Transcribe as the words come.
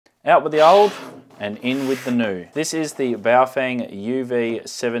Out with the old and in with the new. This is the Baofeng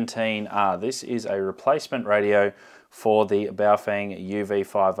UV-17R. This is a replacement radio for the Baofeng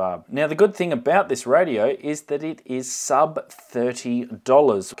UV-5R. Now the good thing about this radio is that it is sub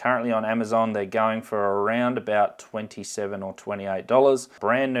 $30. Currently on Amazon they're going for around about $27 or $28.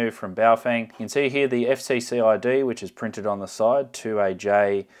 Brand new from Baofeng. You can see here the FCC ID, which is printed on the side,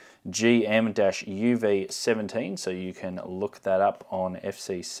 2AJ GM-UV-17, so you can look that up on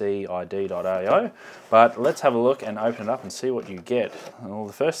fccid.io. But let's have a look and open it up and see what you get. Well,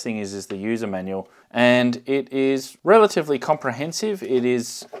 the first thing is the user manual, and it is relatively comprehensive. It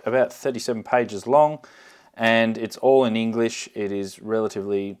is about 37 pages long, and it's all in English. It is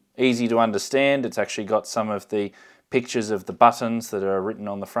relatively easy to understand. It's actually got some of the pictures of the buttons that are written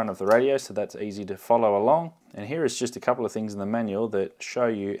on the front of the radio, so that's easy to follow along. And here is just a couple of things in the manual that show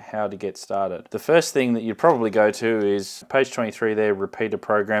you how to get started. The first thing that you'd probably go to is page 23 there, repeater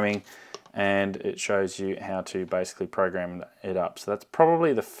programming, and it shows you how to basically program it up. So that's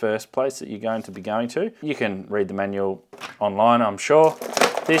probably the first place that you're going to be going to. You can read the manual online, I'm sure.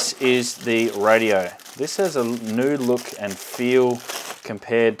 This is the radio. This has a new look and feel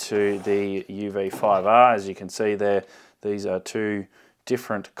compared to the UV-5R. As you can see there, these are two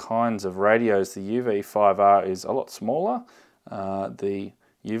different kinds of radios. The UV-5R is a lot smaller. The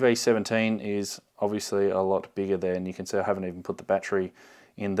UV-17 is obviously a lot bigger there, and you can see I haven't even put the battery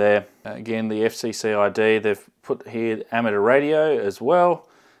in there. Again, the FCC ID, they've put here amateur radio as well,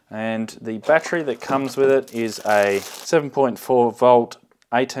 and the battery that comes with it is a 7.4 volt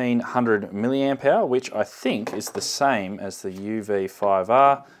 1800 milliamp hour, which I think is the same as the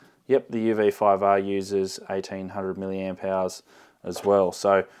UV-5R. Yep, the UV-5R uses 1800 milliamp hours as well.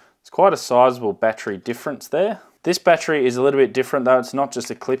 So it's quite a sizable battery difference there. This battery is a little bit different though. It's not just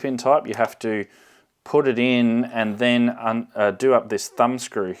a clip-in type. You have to put it in and then do up this thumb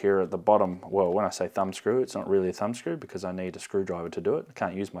screw here at the bottom. Well, when I say thumb screw, it's not really a thumb screw because I need a screwdriver to do it. I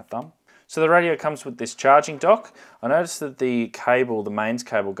can't use my thumb. So the radio comes with this charging dock. I noticed that the cable, the mains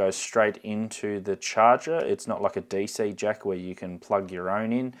cable, goes straight into the charger. It's not like a DC jack where you can plug your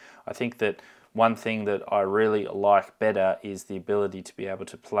own in. I think that one thing that I really like better is the ability to be able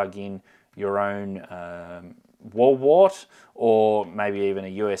to plug in your own wall wart, or maybe even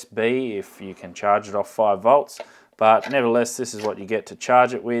a USB if you can charge it off 5 volts. But nevertheless, this is what you get to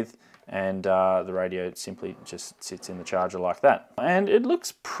charge it with, and the radio simply just sits in the charger like that. And it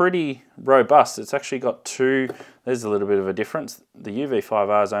looks pretty robust. It's actually got two, there's a little bit of a difference. The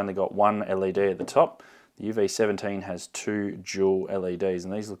UV-5R's only got one LED at the top. The UV-17 has two dual LEDs,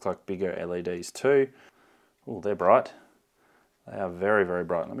 and these look like bigger LEDs too. Oh, they're bright. They are very, very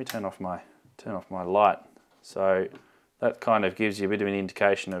bright. Let me turn off my light. So that kind of gives you a bit of an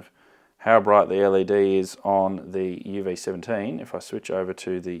indication of how bright the LED is on the UV-17. If I switch over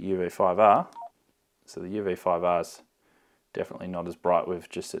to the UV-5R, so the UV-5R's definitely not as bright with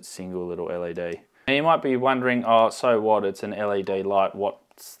just its single little LED. And you might be wondering, oh, so what? It's an LED light.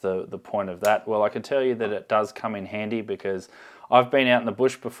 What's the point of that? Well, I can tell you that it does come in handy because I've been out in the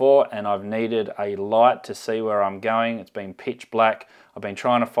bush before and I've needed a light to see where I'm going. It's been pitch black. I've been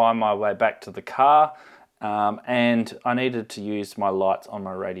trying to find my way back to the car. And I needed to use my lights on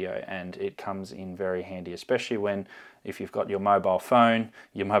my radio, and it comes in very handy, especially if you've got your mobile phone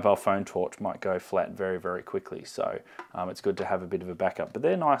torch might go flat very, very quickly. So it's good to have a bit of a backup, but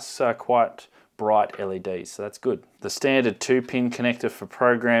they're nice, quite bright LEDs, so that's good. The standard 2-pin connector for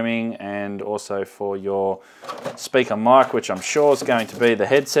programming, and also for your speaker mic, which I'm sure is going to be the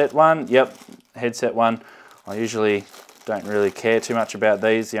headset one. Yep, headset one. I usually don't really care too much about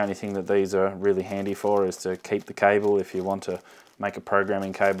these. The only thing that these are really handy for is to keep the cable if you want to make a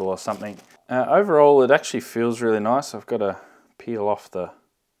programming cable or something. Overall, it actually feels really nice. I've got to peel off the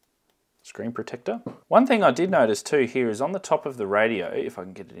screen protector. One thing I did notice too here is on the top of the radio, if I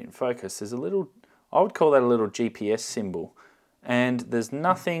can get it in focus, there's a little, I would call that a little GPS symbol. And there's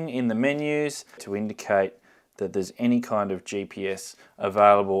nothing in the menus to indicate that there's any kind of GPS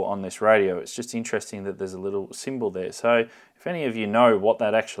available on this radio. It's just interesting that there's a little symbol there. So if any of you know what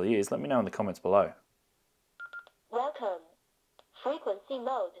that actually is, let me know in the comments below. Welcome. Frequency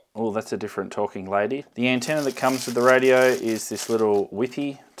mode. Oh, that's a different talking lady. The antenna that comes with the radio is this little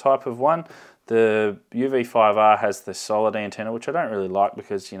whippy type of one. The UV-5R has the solid antenna, which I don't really like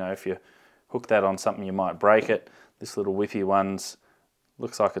because, you know, if you hook that on something you might break it. This little whippy one's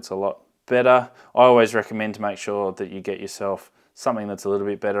looks like it's a lot better. I always recommend to make sure that you get yourself something that's a little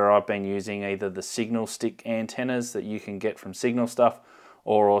bit better. I've been using either the signal stick antennas that you can get from Signal Stuff,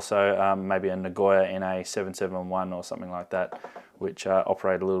 or also maybe a Nagoya NA771 or something like that, which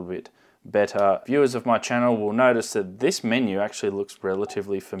operate a little bit better viewers of my channel will notice that this menu actually looks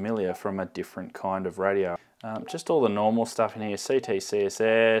relatively familiar from a different kind of radio. Just all the normal stuff in here: CT,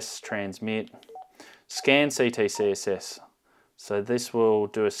 CSS, transmit, scan CT, CSS. So this will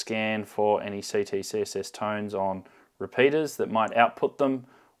do a scan for any CT, CSS tones on repeaters that might output them,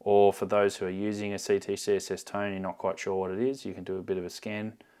 or for those who are using a CT, CSS tone, you're not quite sure what it is, you can do a bit of a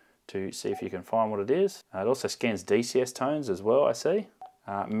scan to see if you can find what it is. It also scans DCS tones as well, I see.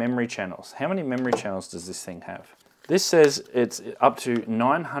 Memory channels. How many memory channels does this thing have? This says it's up to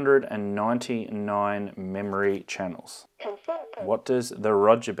 999 memory channels. What does the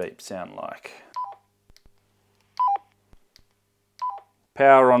Roger beep sound like?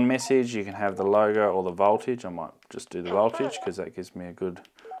 Power on message, you can have the logo or the voltage. I might just do the voltage because that gives me a good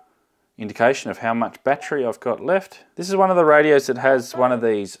indication of how much battery I've got left. This is one of the radios that has one of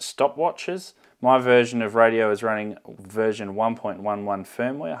these stopwatches. My version of radio is running version 1.11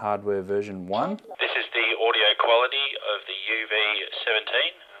 firmware, hardware version 1. This is the audio quality of the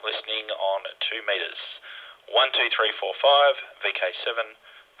UV-17, listening on 2 meters.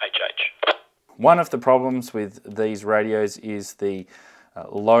 12345 VK7HH. One of the problems with these radios is the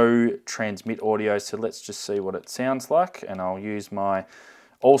low transmit audio, so let's just see what it sounds like, and I'll use my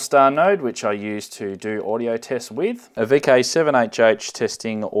All-Star node, which I use to do audio tests with. A VK7HH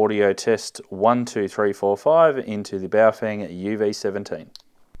testing audio test 12345 into the Baofeng UV-17.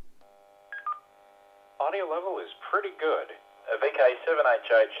 Audio level is pretty good. A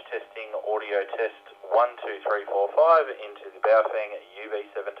VK7HH testing audio test 12345 into the Baofeng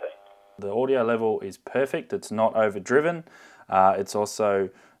UV-17. The audio level is perfect, it's not overdriven. It's also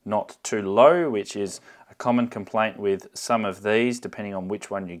not too low, which is a common complaint with some of these, depending on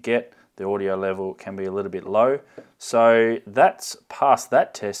which one you get. The audio level can be a little bit low. So that's passed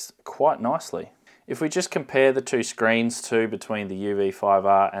that test quite nicely. If we just compare the two screens too, between the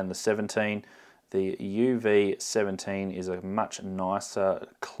UV-5R and the 17, the UV-17 is a much nicer,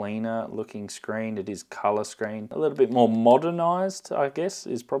 cleaner looking screen. It is color screen. A little bit more modernized, I guess,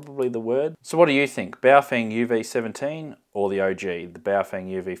 is probably the word. So what do you think? Baofeng UV-17 or the OG, the Baofeng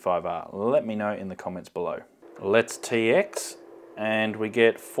UV-5R? Let me know in the comments below. Let's TX, and we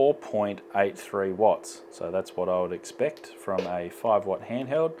get 4.83 watts. So that's what I would expect from a 5-watt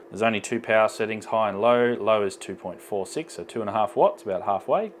handheld. There's only 2 power settings, high and low. Low is 2.46, so 2.5 watts, about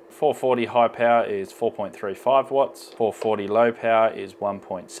halfway. 440 high power is 4.35 watts. 440 low power is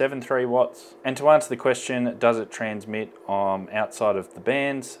 1.73 watts. And to answer the question, does it transmit outside of the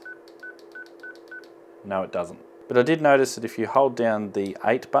bands? No, it doesn't. But I did notice that if you hold down the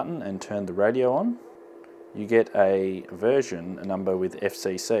 8 button and turn the radio on, you get a version number with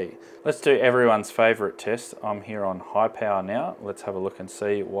FCC. Let's do everyone's favorite test. I'm here on high power now. Let's have a look and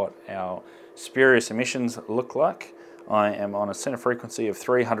see what our spurious emissions look like. I am on a center frequency of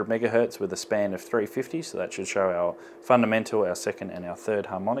 300 megahertz with a span of 350, so that should show our fundamental, our second and our third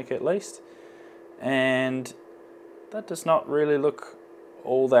harmonic at least. And that does not really look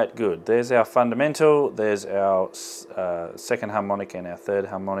all that good. There's our fundamental, there's our second harmonic and our third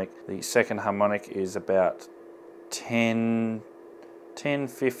harmonic. The second harmonic is about 10,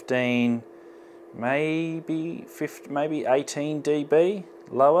 15, maybe 18 dB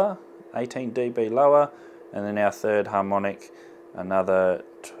lower, 18 dB lower, and then our third harmonic another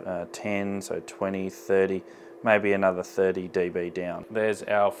 10, so 20, 30, maybe another 30 dB down. There's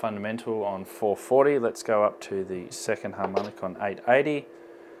our fundamental on 440. Let's go up to the second harmonic on 880,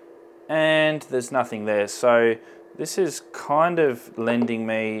 and there's nothing there. So this is kind of lending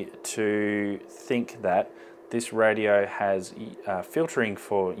me to think that this radio has filtering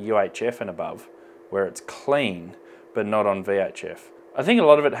for UHF and above, where it's clean but not on VHF. I think a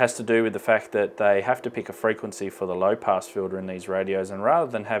lot of it has to do with the fact that they have to pick a frequency for the low pass filter in these radios, and rather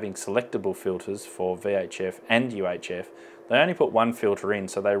than having selectable filters for VHF and UHF, they only put one filter in,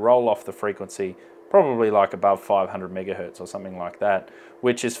 so they roll off the frequency probably like above 500 megahertz or something like that,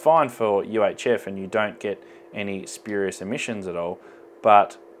 which is fine for UHF and you don't get any spurious emissions at all.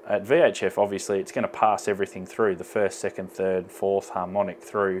 But at VHF, obviously, it's going to pass everything through, the first, second, third, fourth harmonic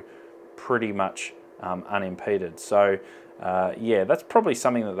through pretty much unimpeded. So yeah, that's probably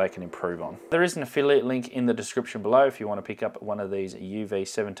something that they can improve on. There is an affiliate link in the description below if you want to pick up one of these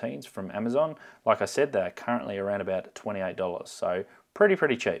UV-17s from Amazon. Like I said, they're currently around about $28, so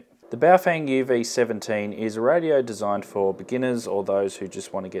pretty cheap. The Baofeng UV-17 is a radio designed for beginners or those who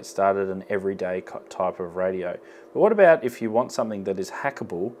just want to get started an everyday type of radio. But what about if you want something that is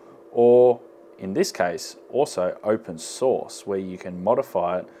hackable, or in this case, also open source, where you can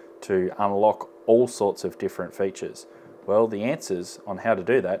modify it to unlock all sorts of different features? Well, the answers on how to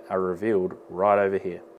do that are revealed right over here.